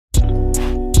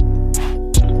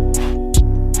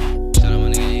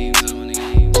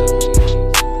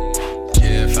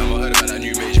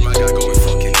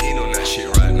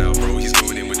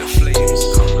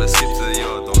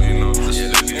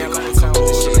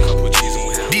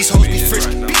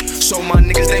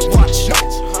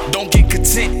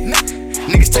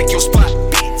Niggas take your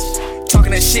spot.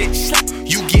 Talking that shit,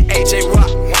 you get AJ Rock.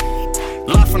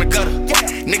 Live from the gutter,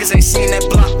 niggas ain't seen that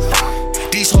block.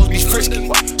 These hoes be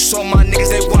frisky, so my niggas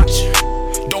they watch.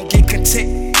 Don't get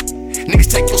content,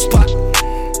 niggas take your spot.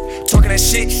 Talking that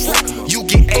shit, you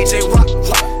get AJ Rock.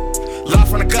 Live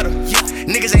from the gutter,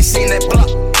 niggas ain't seen that block.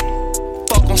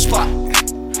 Fuck on spot,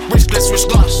 rich bliss, rich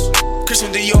gloss.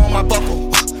 Christian Dior on my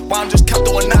buckle, why I'm just count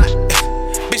through a knot.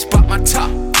 Bitch pop my top,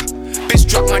 bitch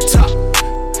drop my top.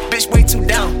 Bitch way too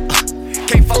down,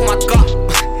 can't fuck my God.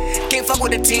 Can't fuck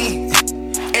with the team,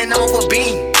 and I'm over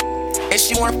beam. And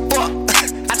she wanna fuck,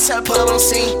 I tell her put up on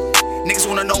scene. Niggas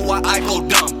wanna know why I go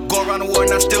dumb. Go around the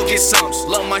world and I still get sums.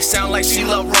 Love might sound like she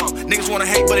love rum. Niggas wanna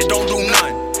hate but it don't do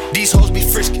none. These hoes be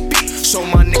frisky, so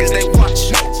my niggas they watch.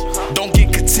 Don't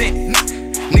get content,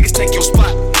 niggas take your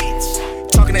spot.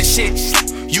 Talking that shit,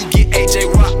 you get AJ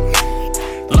Rock.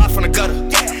 Live from the gutter,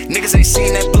 niggas ain't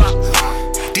seen that block.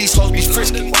 These hoes be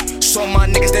frisky, so my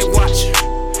niggas they watch.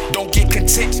 Don't get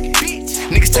content,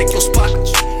 niggas take your spot.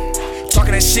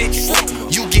 Talking that shit,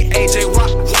 you get AJ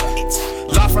Rock.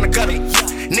 Live from the gutter,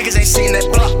 niggas ain't seen that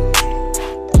block.